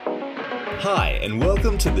Hi, and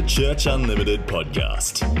welcome to the Church Unlimited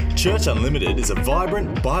podcast. Church Unlimited is a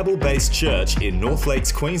vibrant, Bible-based church in North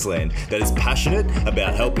Lakes, Queensland that is passionate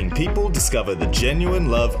about helping people discover the genuine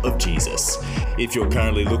love of Jesus. If you're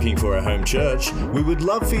currently looking for a home church, we would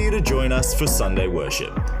love for you to join us for Sunday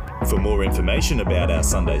worship. For more information about our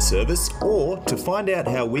Sunday service or to find out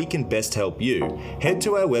how we can best help you, head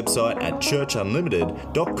to our website at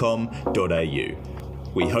churchunlimited.com.au.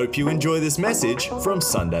 We hope you enjoy this message from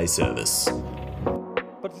Sunday service.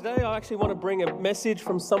 But today I actually want to bring a message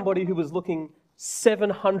from somebody who was looking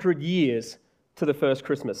 700 years to the first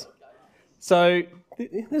Christmas. So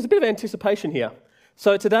there's a bit of anticipation here.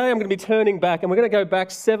 So today I'm going to be turning back, and we're going to go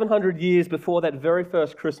back 700 years before that very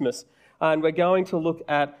first Christmas. And we're going to look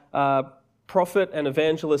at a prophet and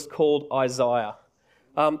evangelist called Isaiah.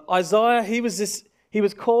 Isaiah, he was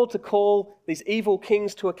called to call these evil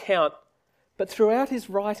kings to account. But throughout his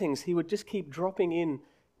writings, he would just keep dropping in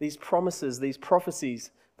these promises, these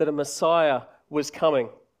prophecies that a Messiah was coming.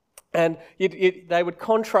 And they would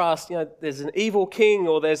contrast, there's an evil king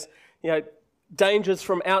or there's, dangers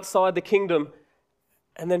from outside the kingdom.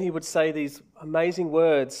 And then he would say these amazing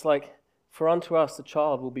words like, "For unto us a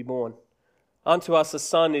child will be born. Unto us a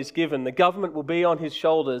son is given. The government will be on his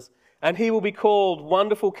shoulders. And he will be called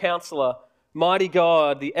Wonderful Counselor, Mighty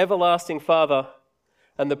God, the Everlasting Father,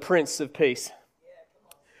 and the Prince of Peace."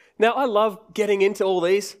 Now, I love getting into all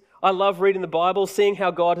these. I love reading the Bible, seeing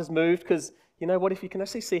how God has moved, because you know what? If you can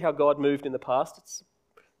actually see how God moved in the past, it's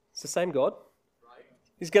the same God.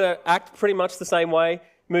 He's going to act pretty much the same way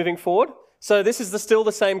moving forward. So this is still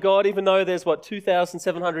the same God, even though there's,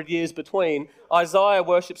 2,700 years between. Isaiah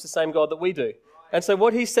worships the same God that we do. And so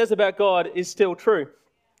what he says about God is still true.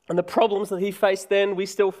 And the problems that he faced then, we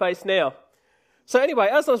still face now. So anyway,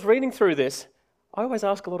 as I was reading through this, I always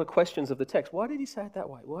ask a lot of questions of the text. Why did he say it that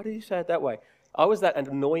way? Why did he say it that way? I was that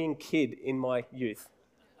annoying kid in my youth.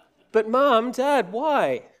 But Mum, Dad,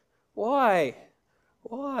 why? Why?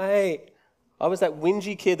 Why? I was that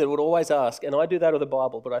whingy kid that would always ask, and I do that with the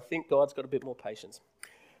Bible, but I think God's got a bit more patience.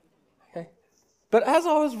 Okay? But as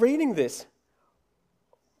I was reading this,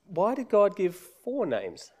 why did God give 4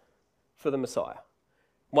 names for the Messiah?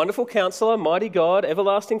 Wonderful Counselor, Mighty God,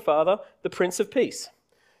 Everlasting Father, the Prince of Peace.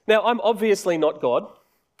 Now, I'm obviously not God.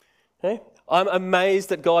 Okay? I'm amazed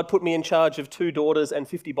that God put me in charge of 2 daughters and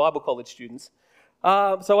 50 Bible college students.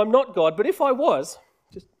 So I'm not God, but if I was,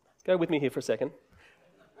 just go with me here for a second,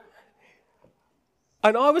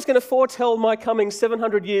 and I was going to foretell my coming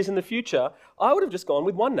 700 years in the future, I would have just gone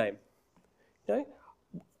with 1 name. Okay?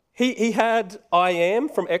 He had I am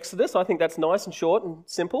from Exodus. I think that's nice and short and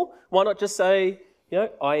simple. Why not just say,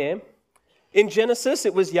 I am? In Genesis,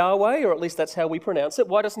 it was Yahweh, or at least that's how we pronounce it.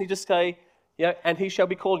 Why doesn't he just say, and he shall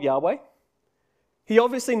be called Yahweh? He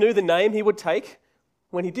obviously knew the name he would take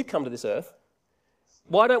when he did come to this earth.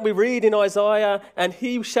 Why don't we read in Isaiah, and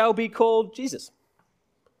he shall be called Jesus?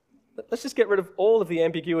 Let's just get rid of all of the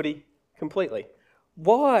ambiguity completely.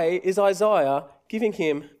 Why is Isaiah giving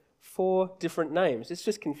him 4 different names? It's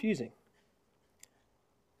just confusing.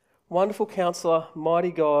 Wonderful Counselor,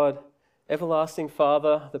 Mighty God, Everlasting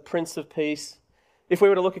Father, the Prince of Peace. If we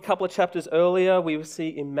were to look a couple of chapters earlier, we would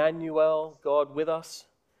see Emmanuel, God with us.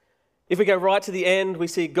 If we go right to the end, we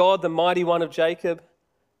see God, the Mighty One of Jacob,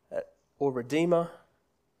 or Redeemer.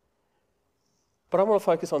 But I want to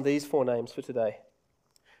focus on these 4 names for today.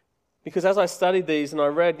 Because as I studied these and I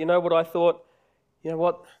read, what I thought?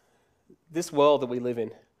 This world that we live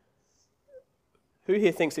in, who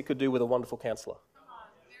here thinks it could do with a wonderful counselor?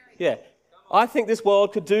 Yeah. I think this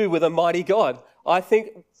world could do with a mighty God. I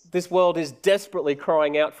think this world is desperately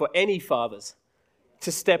crying out for any fathers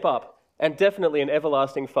to step up, and definitely an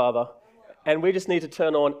everlasting Father. And we just need to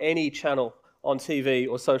turn on any channel on TV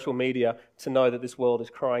or social media to know that this world is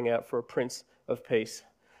crying out for a Prince of Peace.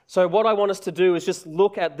 So what I want us to do is just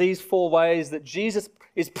look at these 4 ways that Jesus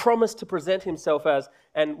is promised to present himself as,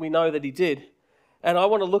 and we know that he did. And I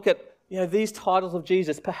want to look at these titles of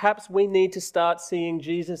Jesus. Perhaps we need to start seeing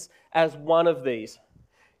Jesus as one of these,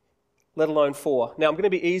 let alone 4. Now, I'm going to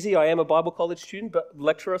be easy. I am a Bible college student,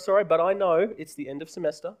 lecturer, but I know it's the end of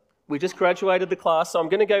semester. We just graduated the class, so I'm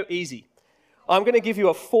going to go easy. I'm going to give you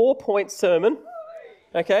a 4-point sermon,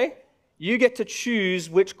 okay? You get to choose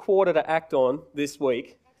which quarter to act on this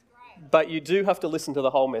week, but you do have to listen to the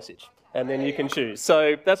whole message, and then you can choose.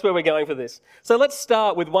 So that's where we're going for this. So let's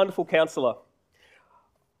start with Wonderful Counselor.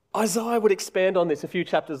 Isaiah would expand on this a few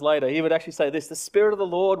chapters later. He would actually say this: "The Spirit of the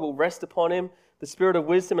Lord will rest upon him, the Spirit of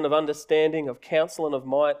wisdom and of understanding, of counsel and of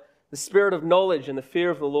might, the Spirit of knowledge and the fear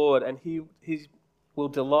of the Lord, and he will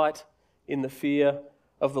delight in the fear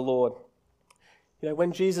of the Lord."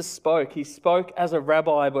 When Jesus spoke, he spoke as a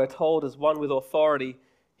rabbi, we're told, as one with authority.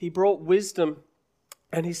 He brought wisdom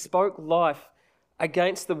and he spoke life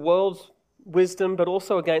against the world's wisdom, but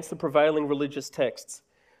also against the prevailing religious texts.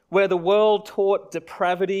 Where the world taught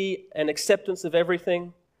depravity and acceptance of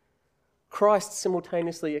everything, Christ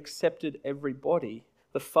simultaneously accepted everybody,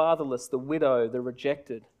 the fatherless, the widow, the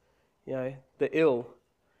rejected, the ill.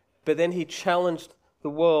 But then he challenged the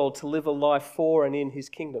world to live a life for and in his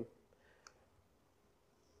kingdom.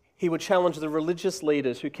 He would challenge the religious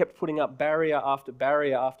leaders who kept putting up barrier after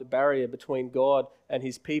barrier after barrier between God and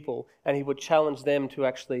his people, and he would challenge them to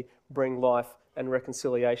actually bring life and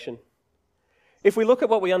reconciliation. If we look at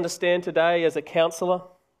what we understand today as a counsellor,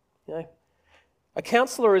 a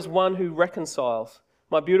counsellor is one who reconciles.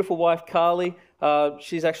 My beautiful wife, Carly,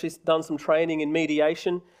 she's actually done some training in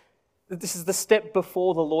mediation. This is the step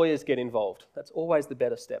before the lawyers get involved. That's always the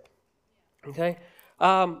better step. Okay?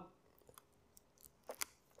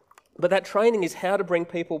 But that training is how to bring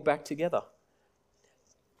people back together.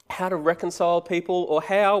 How to reconcile people, or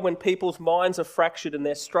how, when people's minds are fractured and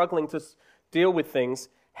they're struggling to deal with things,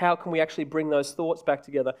 how can we actually bring those thoughts back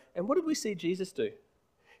together? And what did we see Jesus do?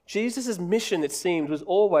 Jesus' mission, it seemed, was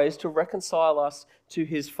always to reconcile us to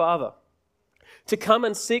his Father. To come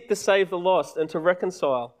and seek to save the lost and to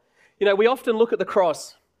reconcile. We often look at the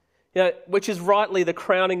cross, which is rightly the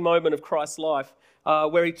crowning moment of Christ's life,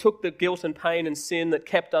 where he took the guilt and pain and sin that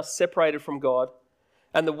kept us separated from God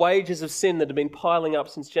and the wages of sin that had been piling up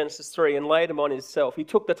since Genesis 3 and laid them on himself. He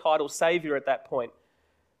took the title Saviour at that point.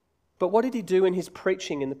 But what did he do in his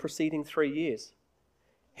preaching in the preceding 3 years?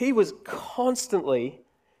 He was constantly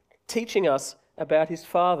teaching us about his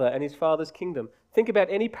Father and his Father's kingdom. Think about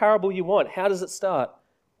any parable you want. How does it start?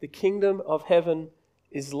 The kingdom of heaven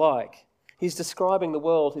is like. He's describing the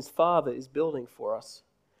world his Father is building for us,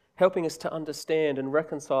 helping us to understand and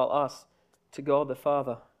reconcile us to God the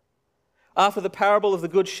Father. After the parable of the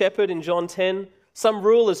Good Shepherd in John 10, some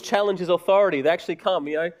rulers challenge his authority. They actually come,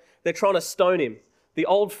 they're trying to stone him. The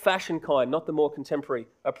old-fashioned kind, not the more contemporary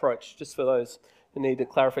approach, just for those who need a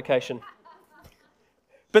clarification.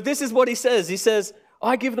 But this is what he says. He says,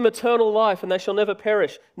 I give them eternal life and they shall never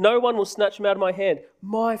perish. No one will snatch them out of my hand.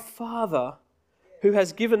 My Father, who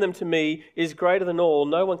has given them to me, is greater than all.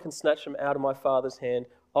 No one can snatch them out of my Father's hand.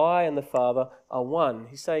 I and the Father are one.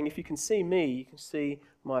 He's saying, if you can see me, you can see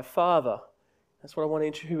my Father. That's what I want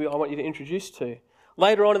you to introduce to.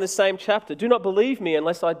 Later on in the same chapter, do not believe me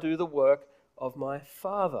unless I do the work of my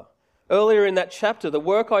Father. Earlier in that chapter, the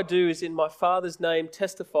work I do is in my Father's name,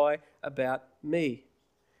 testify about me.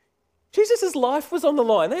 Jesus' life was on the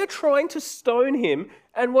line. They are trying to stone him,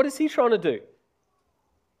 and what is he trying to do?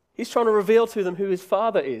 He's trying to reveal to them who his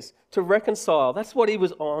Father is, to reconcile. That's what he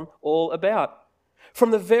was all about.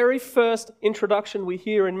 From the very first introduction we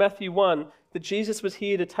hear in Matthew 1, that Jesus was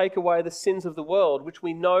here to take away the sins of the world, which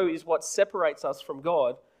we know is what separates us from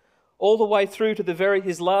God, all the way through to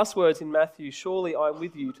his last words in Matthew, surely I'm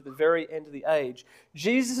with you to the very end of the age.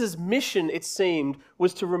 Jesus' mission, it seemed,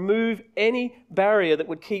 was to remove any barrier that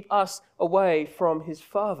would keep us away from his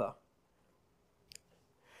Father.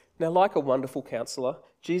 Now, like a wonderful counselor,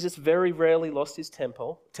 Jesus very rarely lost his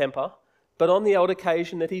temper, but on the odd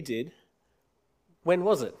occasion that he did, when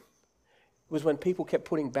was it? It was when people kept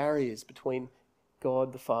putting barriers between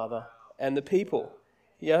God the Father and the people.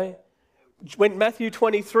 When Matthew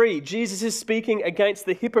 23, Jesus is speaking against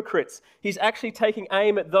the hypocrites. He's actually taking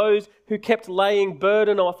aim at those who kept laying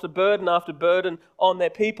burden after burden after burden on their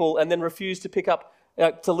people and then refused to pick up,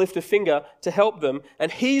 to lift a finger to help them.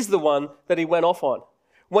 And he's the one that he went off on.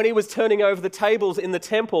 When he was turning over the tables in the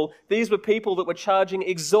temple, these were people that were charging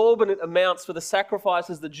exorbitant amounts for the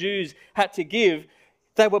sacrifices the Jews had to give.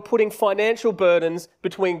 They were putting financial burdens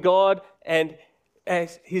between God and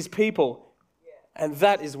his people. And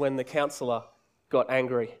that is when the counselor got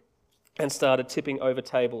angry and started tipping over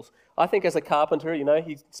tables. I think as a carpenter,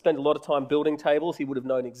 he spent a lot of time building tables. He would have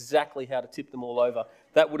known exactly how to tip them all over.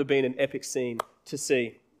 That would have been an epic scene to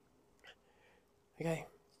see. Okay.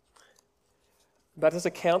 But as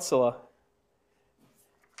a counselor,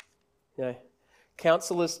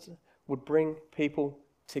 counselors would bring people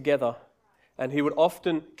together. And he would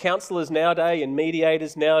often, counselors nowadays and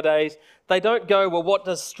mediators nowadays, they don't go, well, what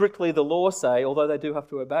does strictly the law say, although they do have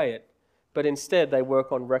to obey it. But instead, they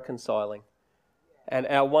work on reconciling. And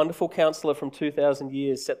our wonderful counselor from 2,000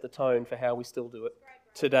 years set the tone for how we still do it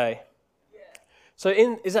today. So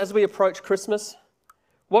as we approach Christmas,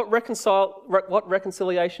 what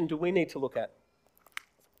reconciliation do we need to look at?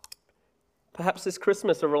 Perhaps this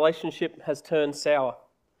Christmas a relationship has turned sour,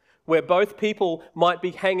 where both people might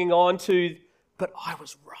be hanging on to, but I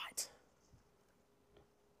was right.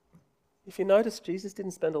 if you notice, Jesus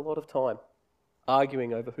didn't spend a lot of time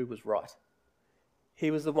arguing over who was right.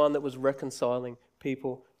 He was the one that was reconciling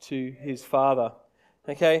people to his Father.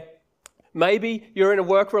 Okay? Maybe you're in a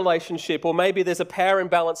work relationship, or maybe there's a power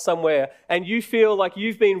imbalance somewhere and you feel like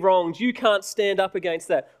you've been wronged. You can't stand up against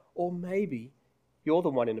that. Or maybe you're the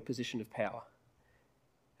one in a position of power.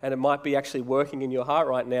 And it might be actually working in your heart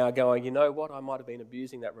right now going, you know what, I might have been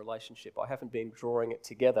abusing that relationship. I haven't been drawing it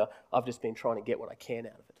together. I've just been trying to get what I can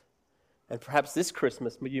out of it. And perhaps this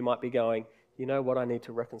Christmas you might be going, you know what, I need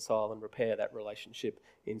to reconcile and repair that relationship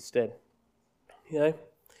instead. You know,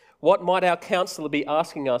 what might our counsellor be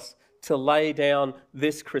asking us to lay down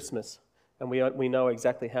this Christmas? And we know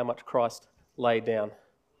exactly how much Christ laid down.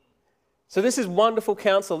 So this is wonderful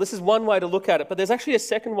counsel. This is one way to look at it. But there's actually a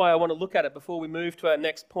second way I want to look at it before we move to our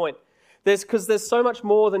next point. Because there's so much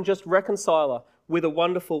more than just reconciler with a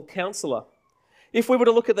wonderful counsellor. If we were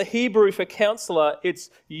to look at the Hebrew for counsellor, it's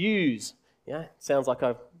use. Yeah, sounds like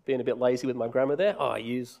I've been a bit lazy with my grammar there. Oh,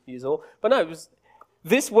 use all. But no, it was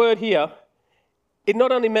this word here, it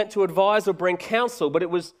not only meant to advise or bring counsel, but it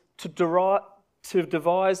was to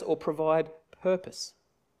devise or provide purpose.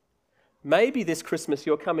 Maybe this Christmas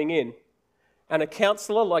you're coming in and a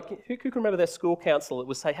counsellor, like who can remember their school counsellor that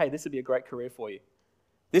would say, hey, this would be a great career for you.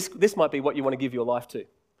 This might be what you want to give your life to.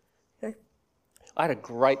 Okay? I had a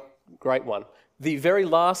great one. The very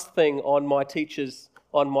last thing on my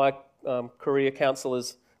career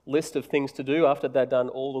counsellor's list of things to do after they'd done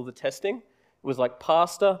all of the testing was like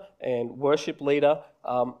pastor and worship leader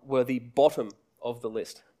were the bottom of the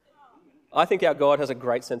list. I think our God has a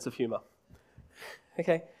great sense of humour.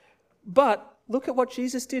 Okay? But look at what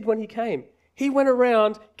Jesus did when he came. He went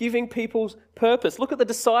around giving people's purpose. Look at the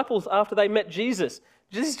disciples after they met Jesus.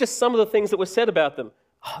 This is just some of the things that were said about them.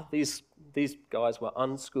 Oh, these guys were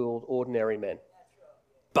unschooled, ordinary men.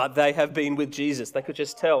 But they have been with Jesus. They could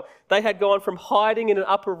just tell. They had gone from hiding in an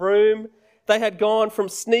upper room. They had gone from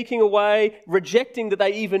sneaking away, rejecting that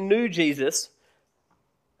they even knew Jesus.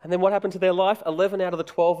 And then what happened to their life? 11 out of the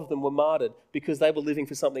 12 of them were martyred because they were living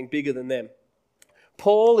for something bigger than them.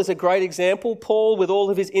 Paul is a great example. Paul, with all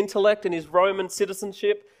of his intellect and his Roman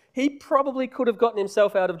citizenship, he probably could have gotten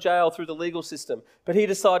himself out of jail through the legal system. But he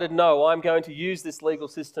decided, no, I'm going to use this legal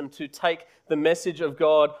system to take the message of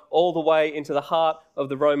God all the way into the heart of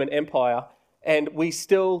the Roman Empire. And we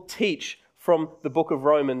still teach from the book of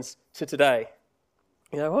Romans to today.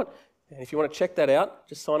 You know what? And if you want to check that out,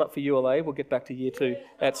 just sign up for ULA. We'll get back to year 2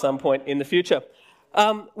 at some point in the future.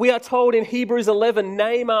 We are told in Hebrews 11,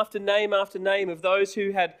 name after name after name of those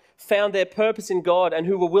who had found their purpose in God and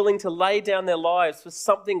who were willing to lay down their lives for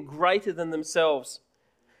something greater than themselves.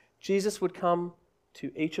 Jesus would come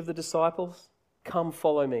to each of the disciples, come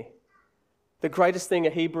follow me. The greatest thing a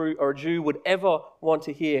Hebrew or a Jew would ever want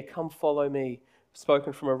to hear, come follow me,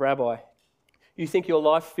 spoken from a rabbi. You think your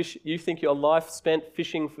life spent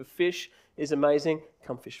fishing for fish is amazing?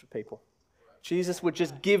 Come fish for people. Jesus would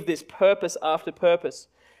just give this purpose after purpose.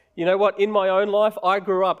 You know what? In my own life, I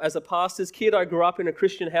grew up as a pastor's kid. I grew up in a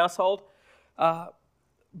Christian household.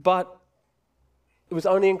 But it was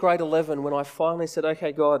only in grade 11 when I finally said,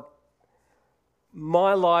 okay, God,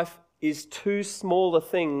 my life is too small a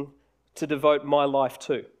thing to devote my life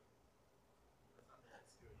to.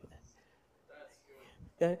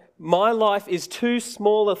 Okay? My life is too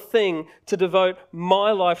small a thing to devote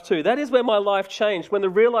my life to. That is where my life changed, when the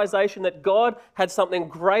realization that God had something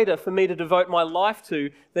greater for me to devote my life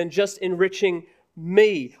to than just enriching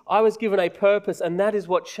me. I was given a purpose, and that is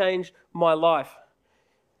what changed my life.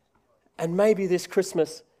 And maybe this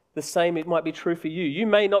Christmas, the same, it might be true for you. You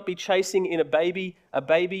may not be chasing in a baby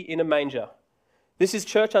in a manger. This is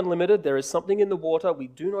Church Unlimited. There is something in the water. We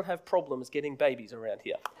do not have problems getting babies around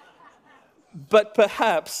here. But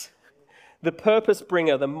perhaps the purpose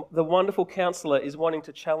bringer, the wonderful counsellor, is wanting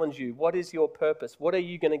to challenge you. What is your purpose? What are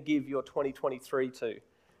you going to give your 2023 to?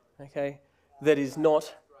 Okay? That is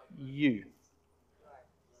not you.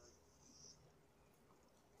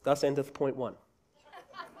 Thus endeth point 1.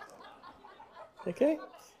 Okay?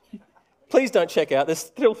 Please don't check out. There's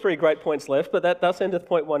still 3 great points left, but that thus endeth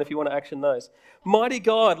point 1 if you want to action those. Mighty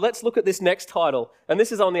God. Let's look at this next title. And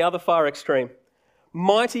this is on the other far extreme.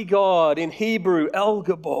 Mighty God, in Hebrew, El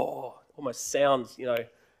Gabor. Almost sounds,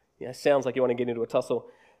 sounds like you want to get into a tussle.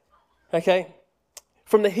 Okay?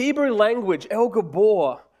 From the Hebrew language, El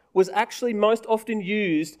Gabor was actually most often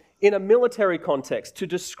used in a military context to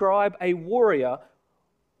describe a warrior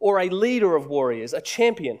or a leader of warriors, a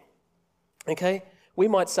champion. Okay? We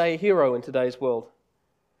might say a hero in today's world.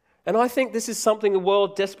 And I think this is something the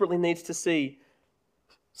world desperately needs to see.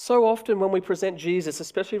 So often when we present Jesus,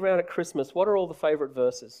 especially around at Christmas, what are all the favourite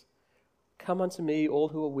verses? Come unto me, all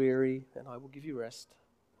who are weary, and I will give you rest.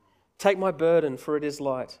 Take my burden, for it is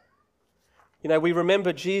light. You know, we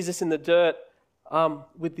remember Jesus in the dirt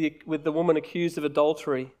with the woman accused of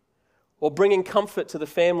adultery, or bringing comfort to the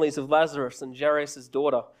families of Lazarus and Jairus'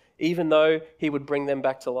 daughter, even though he would bring them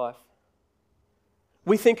back to life.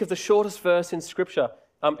 We think of the shortest verse in Scripture.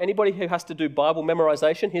 Anybody who has to do Bible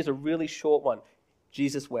memorization, here's a really short one.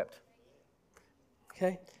 Jesus wept.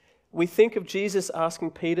 Okay? We think of Jesus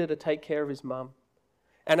asking Peter to take care of his mum.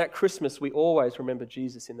 And at Christmas, we always remember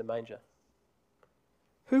Jesus in the manger.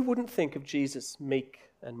 Who wouldn't think of Jesus meek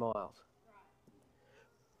and mild?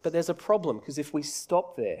 But there's a problem, because if we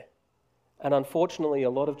stop there, and unfortunately a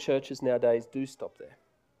lot of churches nowadays do stop there,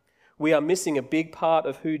 we are missing a big part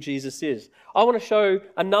of who Jesus is. I want to show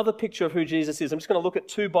another picture of who Jesus is. I'm just going to look at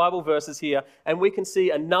 2 Bible verses here, and we can see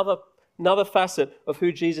another facet of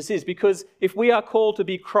who Jesus is. Because if we are called to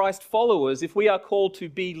be Christ followers, if we are called to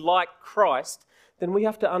be like Christ, then we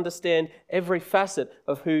have to understand every facet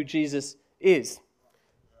of who Jesus is.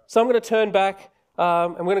 So I'm going to turn back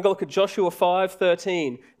and we're going to look at Joshua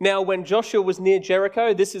 5:13. Now, when Joshua was near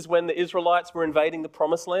Jericho, this is when the Israelites were invading the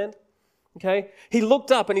Promised Land. Okay, he looked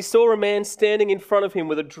up and he saw a man standing in front of him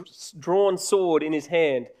with a drawn sword in his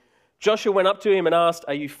hand. Joshua went up to him and asked,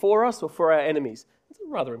 "Are you for us or for our enemies?" It's a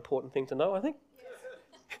rather important thing to know, I think.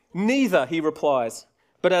 "Neither," he replies,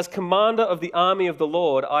 "but as commander of the army of the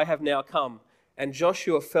Lord, I have now come." And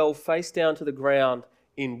Joshua fell face down to the ground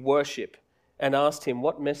in worship and asked him,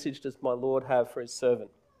 "What message does my Lord have for his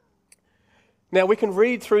servant?" Now, we can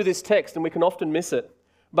read through this text and we can often miss it.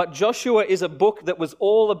 But Joshua is a book that was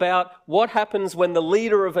all about what happens when the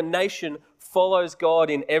leader of a nation follows God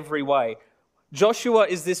in every way. Joshua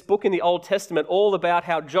is this book in the Old Testament all about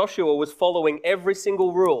how Joshua was following every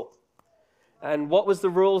single rule. And what was the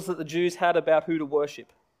rules that the Jews had about who to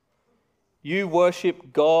worship? You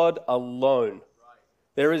worship God alone.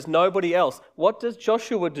 There is nobody else. What does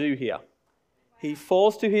Joshua do here? He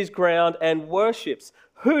falls to his ground and worships.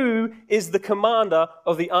 Who is the commander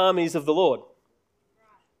of the armies of the Lord?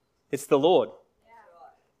 It's the Lord.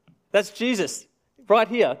 That's Jesus right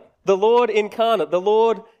here. The Lord incarnate, the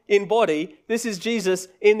Lord in body. This is Jesus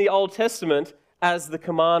in the Old Testament as the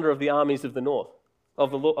commander of the armies of the north,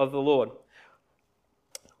 of the Lord.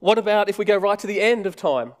 What about if we go right to the end of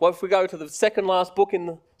time? What if we go to the second last book in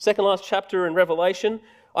the second last chapter in Revelation?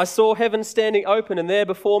 I saw heaven standing open, and there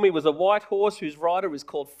before me was a white horse whose rider is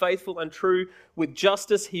called Faithful and True. With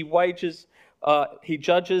justice he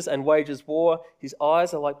judges and wages war. His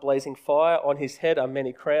eyes are like blazing fire. On his head are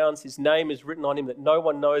many crowns. His name is written on him that no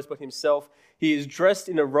one knows but himself. He is dressed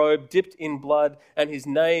in a robe dipped in blood, and his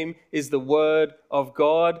name is the Word of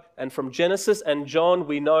God. And from Genesis and John,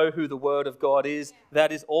 we know who the Word of God is.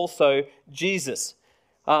 That is also Jesus.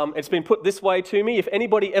 It's been put this way to me. If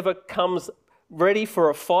anybody ever comes ready for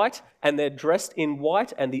a fight and they're dressed in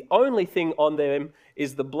white and the only thing on them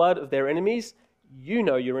is the blood of their enemies, you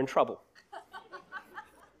know you're in trouble.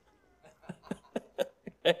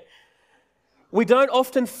 We don't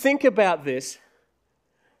often think about this,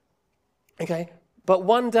 okay? But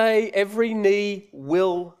one day every knee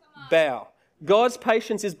will bow. God's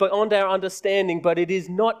patience is beyond our understanding, but it is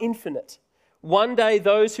not infinite. One day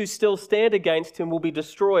those who still stand against him will be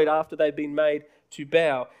destroyed after they've been made to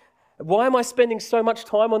bow. Why am I spending so much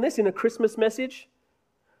time on this in a Christmas message?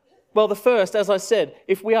 Well, the first, as I said,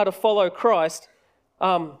 if we are to follow Christ,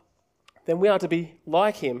 then we are to be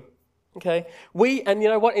like him. Okay, and you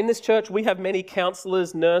know what, in this church we have many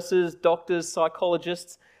counselors, nurses, doctors,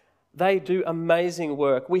 psychologists. They do amazing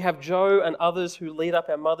work. We have Joe and others who lead up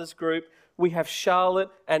our mothers group. We have Charlotte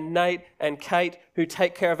and Nate and Kate who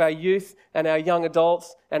take care of our youth and our young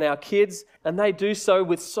adults and our kids, and they do so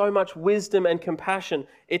with so much wisdom and compassion.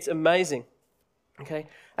 It's amazing. Okay,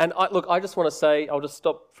 and I just want to say, I'll just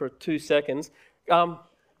stop for 2 seconds.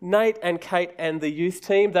 Nate and Kate and the youth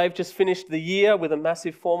team, they've just finished the year with a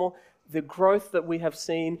massive formal. The growth that we have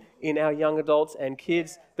seen in our young adults and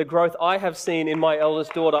kids, the growth I have seen in my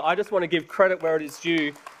eldest daughter, I just want to give credit where it is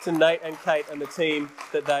due to Nate and Kate and the team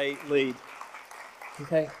that they lead.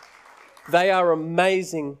 Okay? They are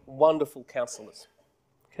amazing, wonderful counsellors.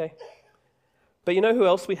 Okay? But you know who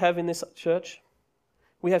else we have in this church?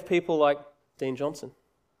 We have people like Dean Johnson.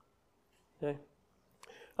 Okay?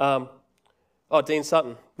 Dean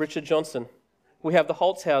Sutton, Richard Johnson. We have the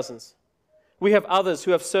Holtzhausens. We have others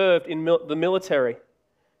who have served in the military.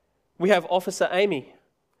 We have Officer Amy.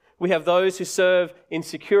 We have those who serve in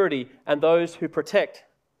security and those who protect.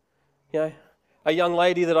 You know, A young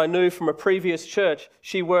lady that I knew from a previous church,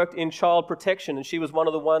 she worked in child protection, and she was one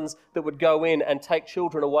of the ones that would go in and take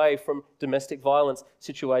children away from domestic violence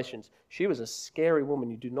situations. She was a scary woman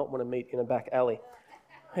you do not want to meet in a back alley.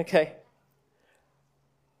 Okay?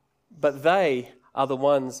 But they are the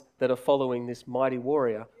ones that are following this mighty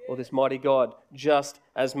warrior or this mighty God just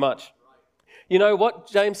as much. You know what?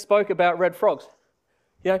 James spoke about red frogs.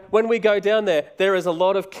 You know, when we go down there, there is a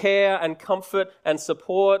lot of care and comfort and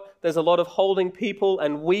support. There's a lot of holding people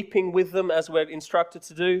and weeping with them as we're instructed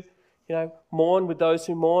to do. You know, mourn with those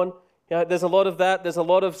who mourn. You know, there's a lot of that. There's a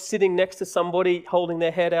lot of sitting next to somebody holding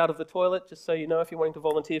their head out of the toilet, just so you know if you're wanting to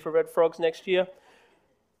volunteer for Red Frogs next year.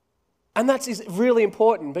 And that's really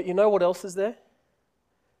important. But you know what else is there?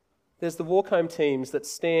 There's the walk home teams that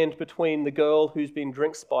stand between the girl who's been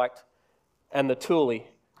drink spiked and the toolie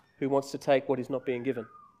who wants to take what is not being given.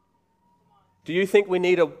 Do you think we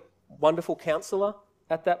need a wonderful counsellor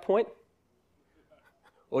at that point?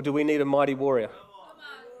 Or do we need a mighty warrior?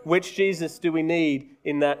 Which Jesus do we need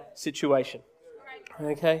in that situation?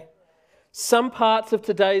 Okay. Some parts of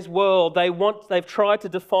today's world, they've tried to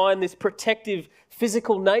define this protective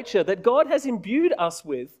physical nature that God has imbued us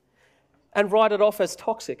with and write it off as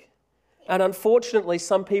toxic. And unfortunately,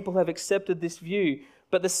 some people have accepted this view.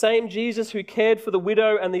 But the same Jesus who cared for the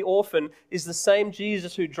widow and the orphan is the same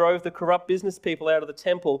Jesus who drove the corrupt business people out of the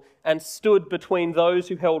temple and stood between those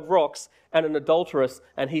who held rocks and an adulteress,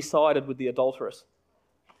 and he sided with the adulteress.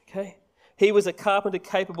 Okay? He was a carpenter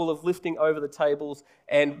capable of lifting over the tables,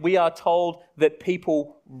 and we are told that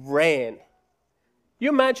people ran. You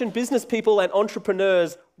imagine business people and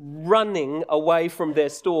entrepreneurs running away from their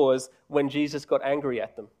stores when Jesus got angry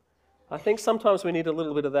at them. I think sometimes we need a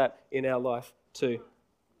little bit of that in our life too.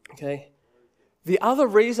 Okay. The other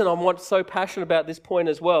reason I'm so passionate about this point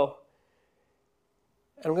as well,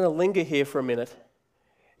 and I'm going to linger here for a minute,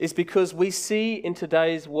 is because we see in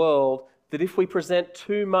today's world that if we present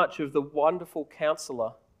too much of the wonderful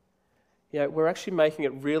counselor, we're actually making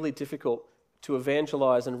it really difficult to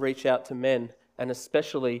evangelize and reach out to men, and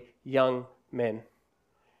especially young men.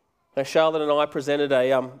 Now, Charlotte and I presented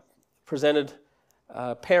a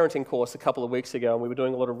parenting course a couple of weeks ago, and we were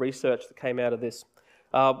doing a lot of research that came out of this.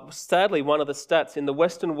 Sadly, one of the stats, in the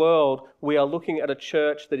Western world, we are looking at a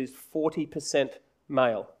church that is 40%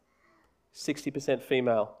 male, 60%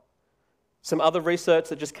 female. Some other research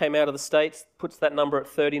that just came out of the States puts that number at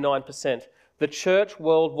 39%. The church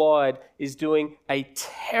worldwide is doing a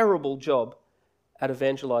terrible job at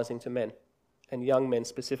evangelizing to men, and young men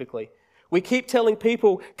specifically. We keep telling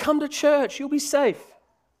people, come to church, you'll be safe.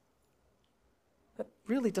 That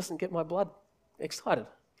really doesn't get my blood excited.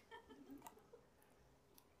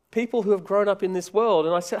 People who have grown up in this world,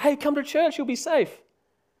 and I said, hey, come to church, you'll be safe.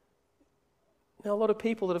 Now, a lot of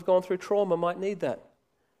people that have gone through trauma might need that.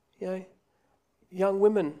 Young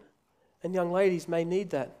women and young ladies may need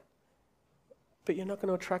that. But you're not going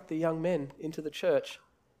to attract the young men into the church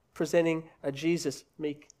presenting a Jesus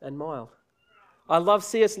meek and mild. I love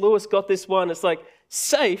C.S. Lewis got this one. It's like,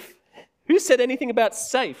 safe? Who said anything about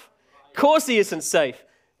safe? Of course he isn't safe,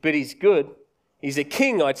 but he's good. He's a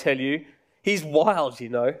king, I tell you. He's wild,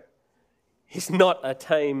 He's not a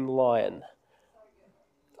tame lion.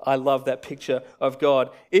 I love that picture of God.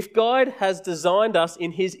 If God has designed us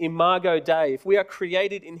in his imago Dei, if we are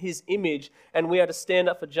created in his image and we are to stand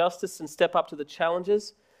up for justice and step up to the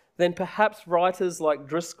challenges, then perhaps writers like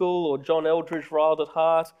Driscoll or John Eldridge Wild at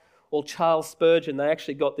Heart or Charles Spurgeon, they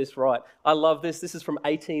actually got this right. I love this. This is from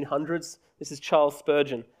 1800s. This is Charles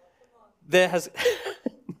Spurgeon.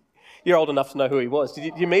 You're old enough to know who he was.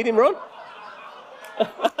 Did you meet him, Ron?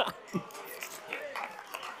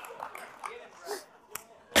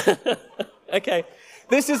 Okay,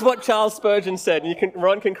 this is what Charles Spurgeon said, and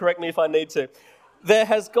Ron can correct me if I need to. There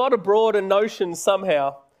has got abroad a notion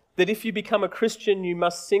somehow that if you become a Christian, you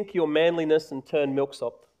must sink your manliness and turn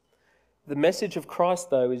milksop. The message of Christ,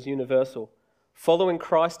 though, is universal. Following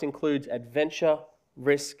Christ includes adventure,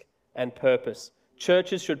 risk, and purpose.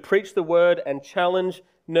 Churches should preach the word and challenge,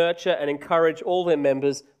 nurture, and encourage all their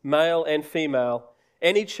members, male and female.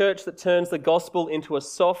 Any church that turns the gospel into a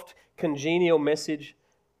soft, congenial message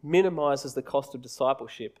minimizes the cost of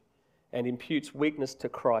discipleship and imputes weakness to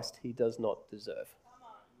Christ he does not deserve.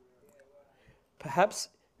 Perhaps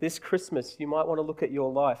this Christmas you might want to look at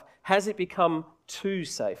your life. Has it become too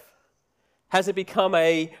safe? Has it become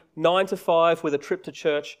a 9 to 5 with a trip to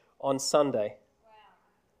church on Sunday?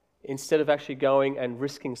 Instead of actually going and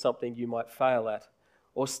risking something you might fail at,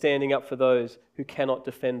 or standing up for those who cannot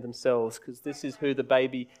defend themselves, because this is who the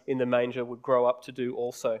baby in the manger would grow up to do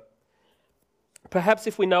also. Perhaps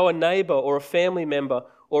if we know a neighbour or a family member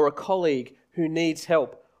or a colleague who needs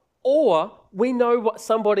help, or we know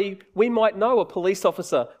we might know a police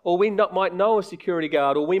officer, or might know a security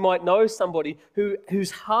guard, or we might know somebody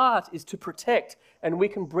whose heart is to protect, and we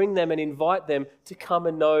can bring them and invite them to come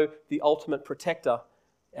and know the ultimate protector,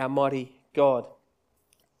 our mighty God.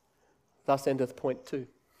 Thus endeth point 2.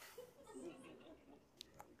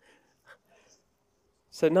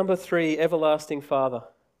 So number 3, everlasting Father.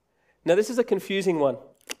 Now this is a confusing one.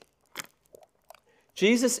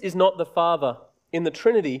 Jesus is not the Father in the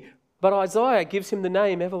Trinity, but Isaiah gives him the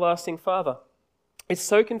name Everlasting Father. It's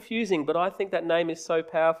so confusing, but I think that name is so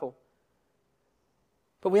powerful.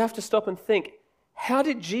 But we have to stop and think, how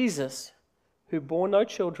did Jesus, who bore no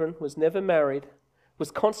children, was never married, was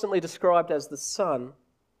constantly described as the Son,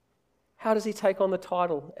 how does he take on the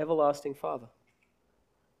title Everlasting Father?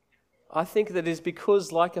 I think that it is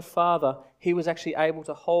because, like a father, he was actually able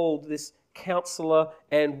to hold this counselor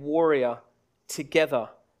and warrior together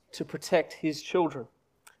to protect his children.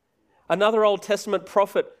 Another Old Testament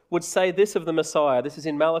prophet would say this of the Messiah. This is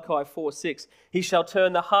in Malachi 4:6. He shall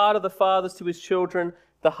turn the heart of the fathers to his children,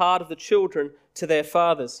 the heart of the children to their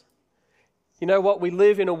fathers. You know what? We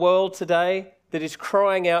live in a world today that is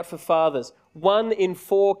crying out for fathers. 1 in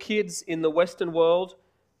 4 kids in the Western world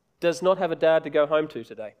does not have a dad to go home to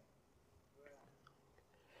today.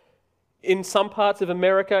 In some parts of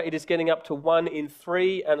America, it is getting up to 1 in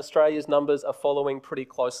 3, and Australia's numbers are following pretty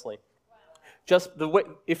closely.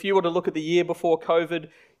 If you were to look at the year before COVID,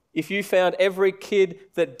 if you found every kid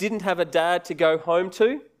that didn't have a dad to go home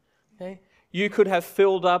to, okay, you could have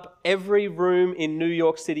filled up every room in New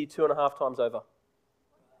York City 2.5 times over.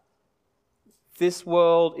 This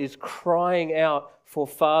world is crying out for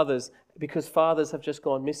fathers because fathers have just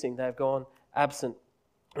gone missing. They've gone absent.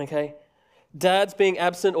 Okay? Dads being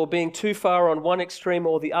absent or being too far on one extreme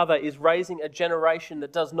or the other is raising a generation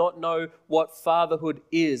that does not know what fatherhood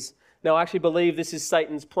is. Now, I actually believe this is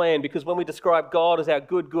Satan's plan, because when we describe God as our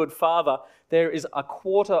good father, there is a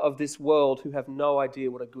quarter of this world who have no idea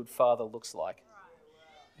what a good father looks like.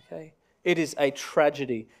 Okay? It is a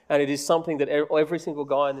tragedy, and it is something that every single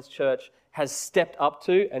guy in this church has stepped up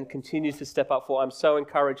to and continues to step up for. I'm so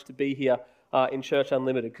encouraged to be here in Church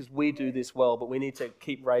Unlimited, because we do this well, but we need to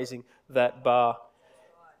keep raising that bar.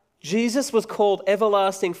 Jesus was called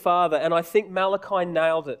Everlasting Father, and I think Malachi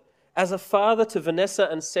nailed it. As a father to Vanessa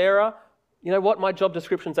and Sarah, you know what? My job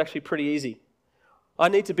description is actually pretty easy. I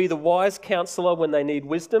need to be the wise counselor when they need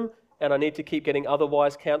wisdom, and I need to keep getting other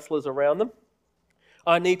wise counselors around them.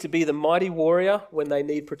 I need to be the mighty warrior when they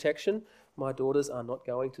need protection. My daughters are not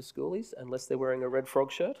going to schoolies unless they're wearing a red frog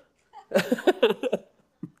shirt.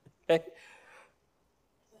 Okay.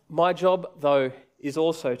 My job, though, is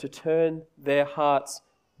also to turn their hearts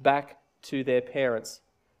back to their parents.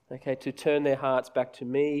 Okay, to turn their hearts back to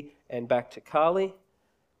me and back to Carly,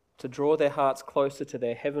 to draw their hearts closer to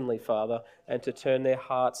their Heavenly Father, and to turn their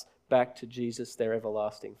hearts back to Jesus, their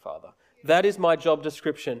everlasting Father. That is my job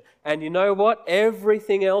description. And you know what?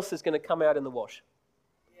 Everything else is going to come out in the wash.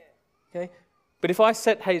 Okay? But if I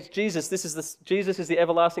said, hey, Jesus is the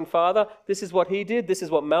everlasting Father, this is what he did, this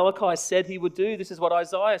is what Malachi said he would do, this is what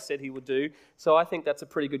Isaiah said he would do. So I think that's a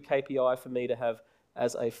pretty good KPI for me to have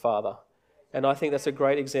as a father. And I think that's a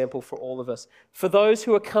great example for all of us. For those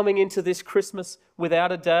who are coming into this Christmas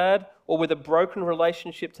without a dad, or with a broken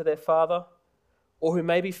relationship to their father, or who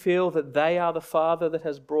maybe feel that they are the father that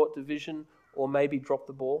has brought division or maybe dropped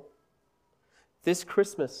the ball, this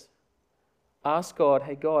Christmas, ask God,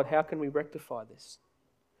 hey God, how can we rectify this?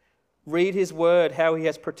 Read his word, how he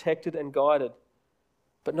has protected and guided.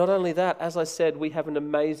 But not only that, as I said, we have an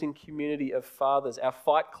amazing community of fathers. Our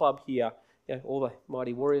fight club here, all the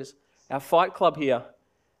mighty warriors, our fight club here,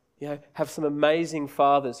 have some amazing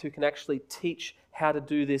fathers who can actually teach how to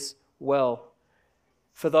do this well.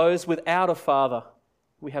 For those without a father,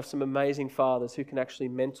 we have some amazing fathers who can actually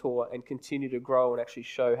mentor and continue to grow and actually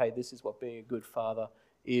show, hey, this is what being a good father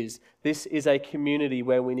is. This is a community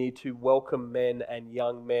where we need to welcome men and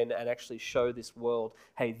young men and actually show this world,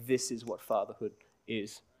 hey, this is what fatherhood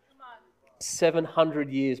is. 700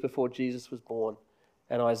 years before Jesus was born,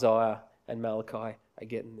 and Isaiah and Malachi are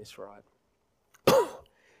getting this right.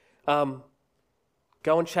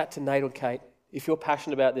 Go and chat to Nate or Kate. If you're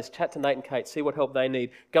passionate about this, chat to Nate and Kate. See what help they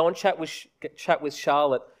need. Go and chat with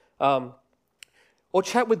Charlotte. Or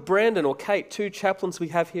chat with Brandon or Kate, 2 chaplains we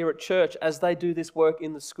have here at church, as they do this work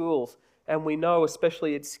in the schools. And we know,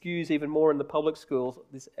 especially it skews even more in the public schools,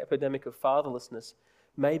 this epidemic of fatherlessness.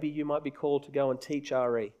 Maybe you might be called to go and teach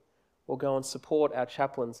RE, or go and support our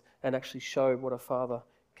chaplains and actually show what a father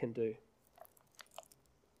can do.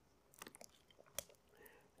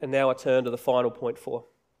 And now I turn to the final point 4.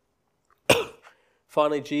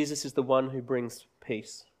 Finally, Jesus is the one who brings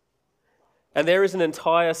peace. And there is an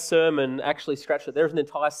entire sermon, actually scratch it, there's an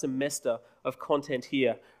entire semester of content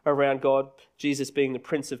here around God, Jesus being the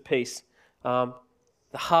Prince of Peace. The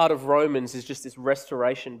heart of Romans is just this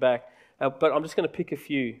restoration back. But I'm just going to pick a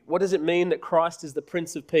few. What does it mean that Christ is the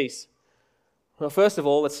Prince of Peace? Well, first of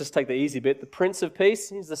all, let's just take the easy bit. The Prince of Peace,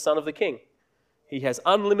 he's the son of the king. He has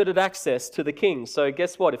unlimited access to the king. So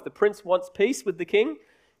guess what? If the prince wants peace with the king,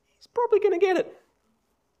 he's probably going to get it.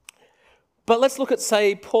 But let's look at,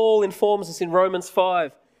 say, Paul informs us in Romans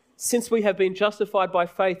 5. Since we have been justified by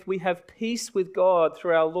faith, we have peace with God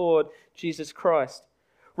through our Lord Jesus Christ.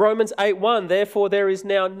 Romans 8:1, therefore there is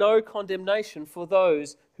now no condemnation for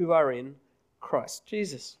those who are in Christ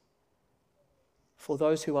Jesus. For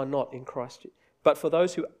those who are not in Christ. But for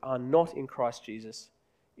those who are not in Christ Jesus,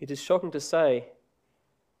 it is shocking to say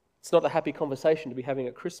it's not a happy conversation to be having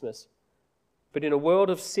at Christmas. But in a world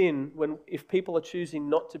of sin, if people are choosing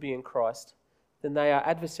not to be in Christ, then they are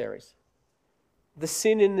adversaries. The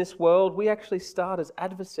sin in this world, we actually start as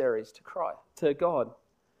adversaries to God.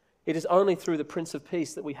 It is only through the Prince of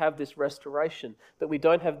Peace that we have this restoration, that we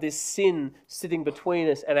don't have this sin sitting between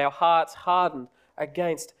us and our hearts hardened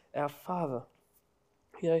against our Father.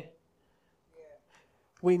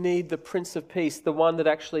 We need the Prince of Peace, the one that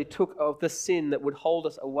actually took of the sin that would hold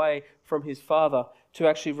us away from his Father, to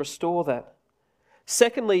actually restore that.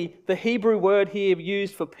 Secondly, the Hebrew word here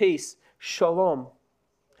used for peace, shalom.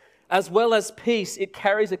 As well as peace, it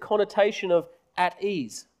carries a connotation of at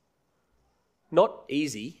ease. Not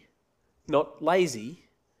easy, not lazy,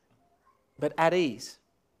 but at ease.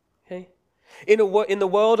 Okay? In the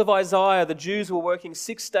world of Isaiah, the Jews were working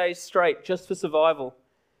 6 days straight just for survival.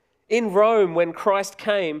 In Rome, when Christ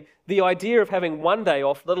came, the idea of having 1 day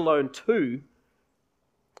off, let alone 2,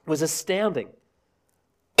 was astounding.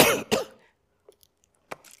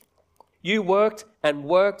 You worked and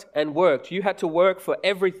worked and worked. You had to work for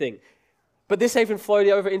everything. But this even flowed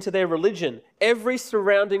over into their religion. Every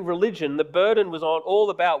surrounding religion, the burden was all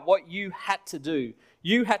about what you had to do.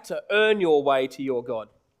 You had to earn your way to your God.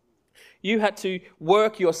 You had to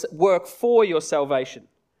work for your salvation.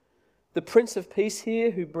 The Prince of Peace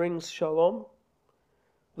here, who brings shalom,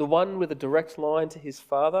 the one with a direct line to his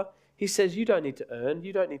Father, he says, you don't need to earn,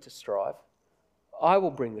 you don't need to strive. I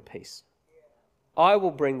will bring the peace. I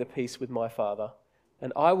will bring the peace with my Father,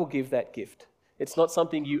 and I will give that gift. It's not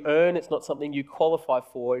something you earn, it's not something you qualify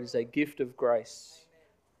for, it is a gift of grace.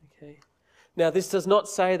 Okay. Now, this does not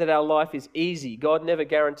say that our life is easy. God never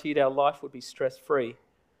guaranteed our life would be stress-free.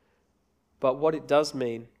 But what it does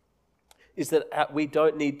mean is that we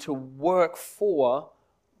don't need to work for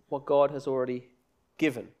what God has already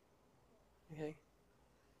given. Okay?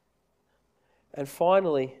 And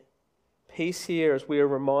finally, peace here, as we are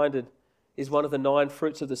reminded, is one of the 9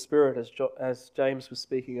 fruits of the Spirit, as James was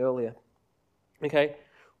speaking earlier. Okay?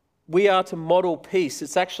 We are to model peace.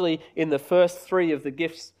 It's actually in the first 3 of the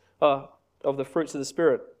gifts of the fruits of the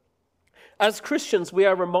Spirit. As Christians, we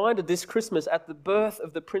are reminded this Christmas at the birth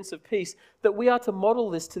of the Prince of Peace that we are to model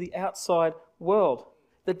this to the outside world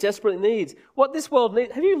that desperately needs. What this world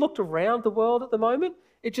needs, have you looked around the world at the moment?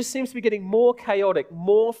 It just seems to be getting more chaotic,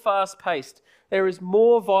 more fast-paced. There is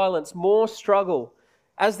more violence, more struggle.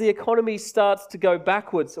 As the economy starts to go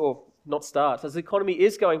backwards, or not starts, as the economy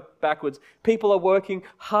is going backwards, people are working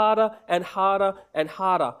harder and harder and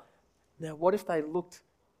harder. Now, what if they looked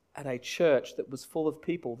at a church that was full of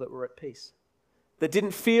people that were at peace, that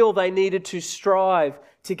didn't feel they needed to strive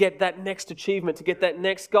to get that next achievement, to get that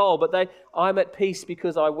next goal, but I'm at peace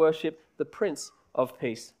because I worship the Prince of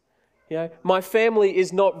Peace. My family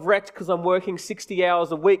is not wrecked because I'm working 60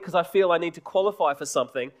 hours a week because I feel I need to qualify for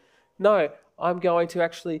something. No, I'm going to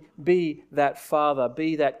actually be that father,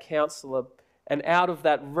 be that counselor, and out of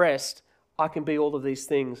that rest, I can be all of these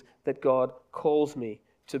things that God calls me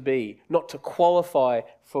to be, not to qualify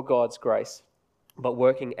for God's grace, but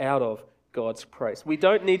working out of God's praise. We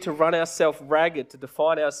don't need to run ourselves ragged to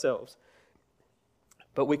define ourselves,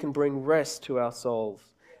 but we can bring rest to our souls.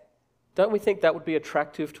 Don't we think that would be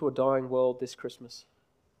attractive to a dying world this Christmas?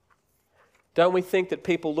 Don't we think that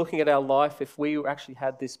people looking at our life, if we actually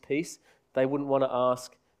had this peace, they wouldn't want to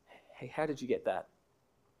ask, hey, how did you get that?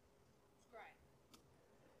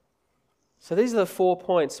 So these are the 4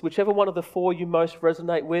 points. Whichever one of the 4 you most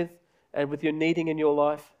resonate with and with your needing in your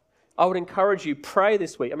life, I would encourage you, pray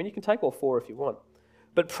this week. I mean, you can take all 4 if you want.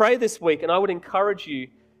 But pray this week, and I would encourage you,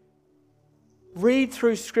 read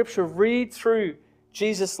through Scripture, read through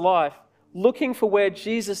Jesus' life, looking for where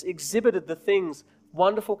Jesus exhibited the things,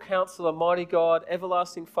 Wonderful Counselor, Mighty God,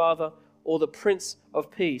 Everlasting Father, or the Prince of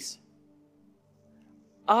Peace.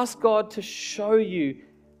 Ask God to show you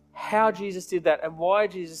how Jesus did that and why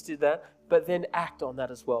Jesus did that, but then act on that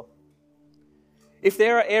as well. If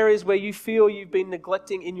there are areas where you feel you've been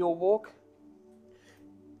neglecting in your walk,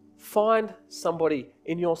 find somebody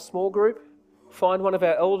in your small group, find one of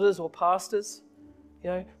our elders or pastors,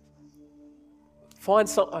 find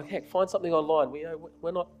something online.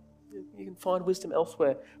 We're not, you can find wisdom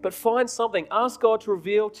elsewhere, but find something. Ask God to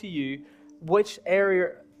reveal to you which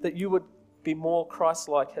area that you would be more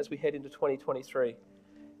Christ-like as we head into 2023.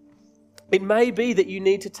 It may be that you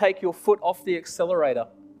need to take your foot off the accelerator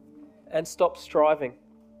and stop striving,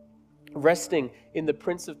 resting in the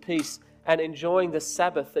Prince of Peace and enjoying the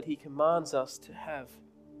Sabbath that He commands us to have.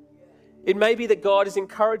 It may be that God is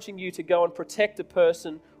encouraging you to go and protect a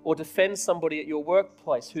person or defend somebody at your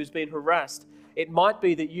workplace who's been harassed. It might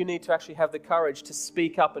be that you need to actually have the courage to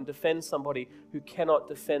speak up and defend somebody who cannot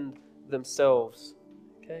defend themselves.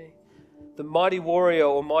 Okay? The mighty warrior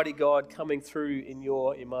or mighty God coming through in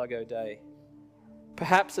your Imago Dei.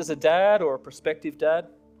 Perhaps as a dad or a prospective dad,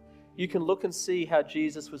 you can look and see how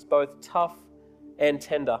Jesus was both tough and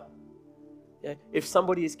tender. If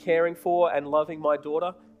somebody is caring for and loving my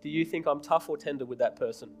daughter, do you think I'm tough or tender with that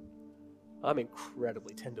person? I'm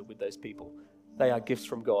incredibly tender with those people. They are gifts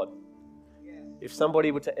from God. If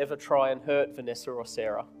somebody were to ever try and hurt Vanessa or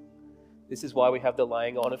Sarah, this is why we have the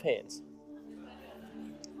laying on of hands.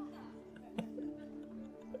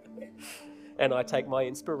 And I take my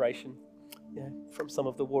inspiration from some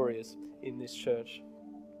of the warriors in this church.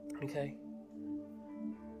 Okay?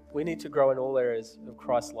 We need to grow in all areas of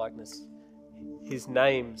Christ-likeness. His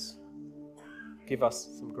names give us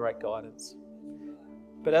some great guidance.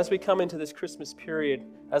 But as we come into this Christmas period,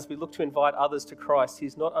 as we look to invite others to Christ,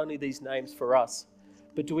 He's not only these names for us,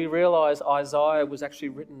 but do we realize Isaiah was actually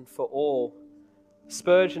written for all?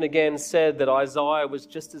 Spurgeon again said that Isaiah was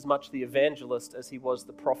just as much the evangelist as he was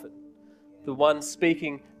the prophet, the one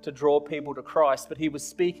speaking to draw people to Christ, but he was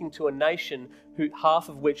speaking to a nation who half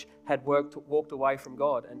of which had walked away from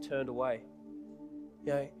God and turned away.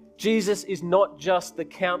 Jesus is not just the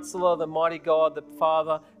counselor, the mighty God, the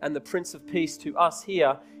Father, and the Prince of Peace to us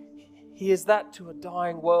here. He is that to a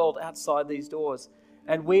dying world outside these doors.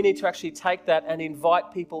 And we need to actually take that and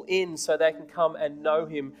invite people in so they can come and know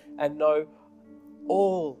Him and know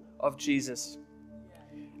all of Jesus.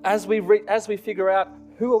 As we figure out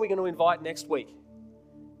who are we going to invite next week,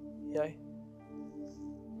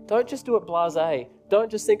 don't just do it blasé.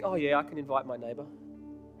 Don't just think, oh yeah, I can invite my neighbour.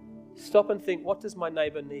 Stop and think, what does my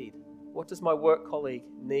neighbour need? What does my work colleague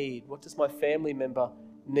need? What does my family member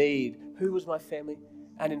need? Who was my family?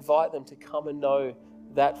 And invite them to come and know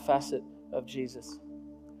that facet of Jesus.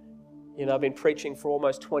 I've been preaching for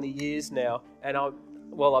almost 20 years now, and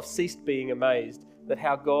I've ceased being amazed that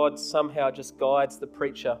how God somehow just guides the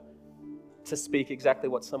preacher to speak exactly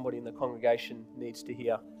what somebody in the congregation needs to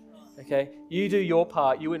hear. Okay? You do your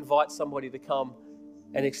part. You invite somebody to come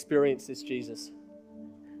and experience this Jesus.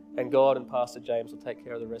 And God and Pastor James will take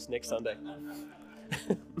care of the rest next Sunday.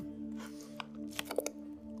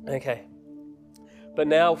 Okay. But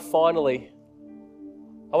now, finally,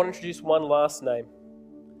 I want to introduce one last name.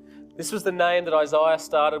 This was the name that Isaiah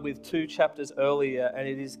started with 2 chapters earlier, and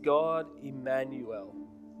it is God Emmanuel.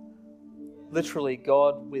 Literally,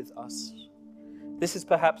 God with us. This is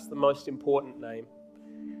perhaps the most important name.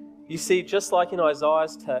 You see, just like in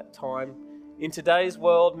Isaiah's time, in today's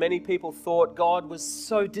world, many people thought God was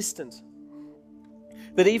so distant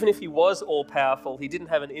that even if He was all-powerful, He didn't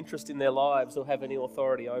have an interest in their lives or have any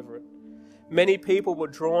authority over it. Many people were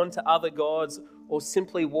drawn to other gods or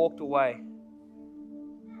simply walked away.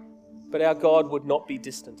 But our God would not be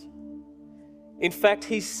distant. In fact,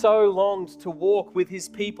 He so longed to walk with His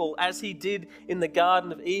people as He did in the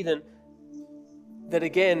Garden of Eden that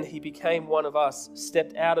again He became one of us,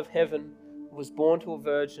 stepped out of heaven, was born to a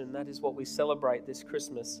virgin. That is what we celebrate this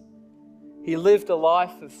Christmas. He lived a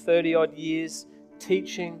life of 30-odd years,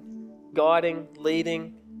 teaching, guiding,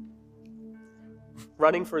 leading,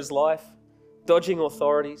 running for His life, dodging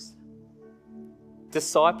authorities,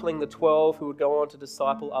 discipling the 12 who would go on to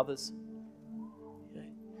disciple others,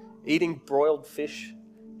 eating broiled fish.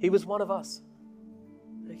 He was one of us.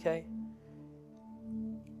 Okay?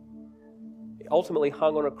 He ultimately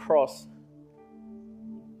hung on a cross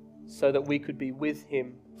so that we could be with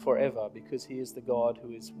Him forever, because He is the God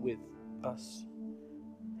who is with us.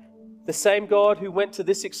 The same God who went to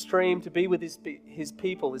this extreme to be with His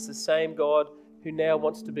people is the same God who now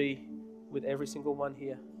wants to be with every single one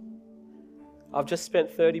here. I've just spent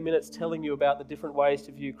 30 minutes telling you about the different ways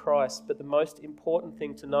to view Christ, but the most important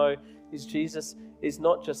thing to know is Jesus is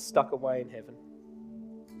not just stuck away in heaven.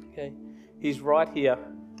 Okay? He's right here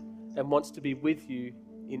and wants to be with you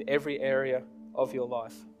in every area of your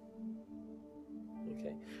life.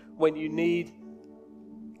 Okay? When you need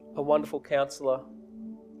a wonderful counselor,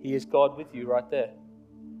 He is God with you right there.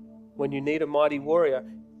 When you need a mighty warrior,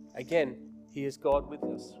 again, He is God with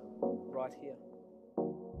us right here.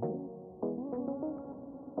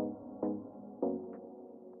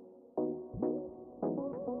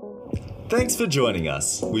 Thanks for joining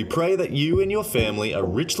us. We pray that you and your family are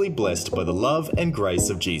richly blessed by the love and grace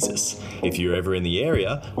of Jesus. If you're ever in the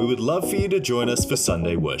area, we would love for you to join us for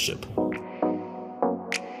Sunday worship.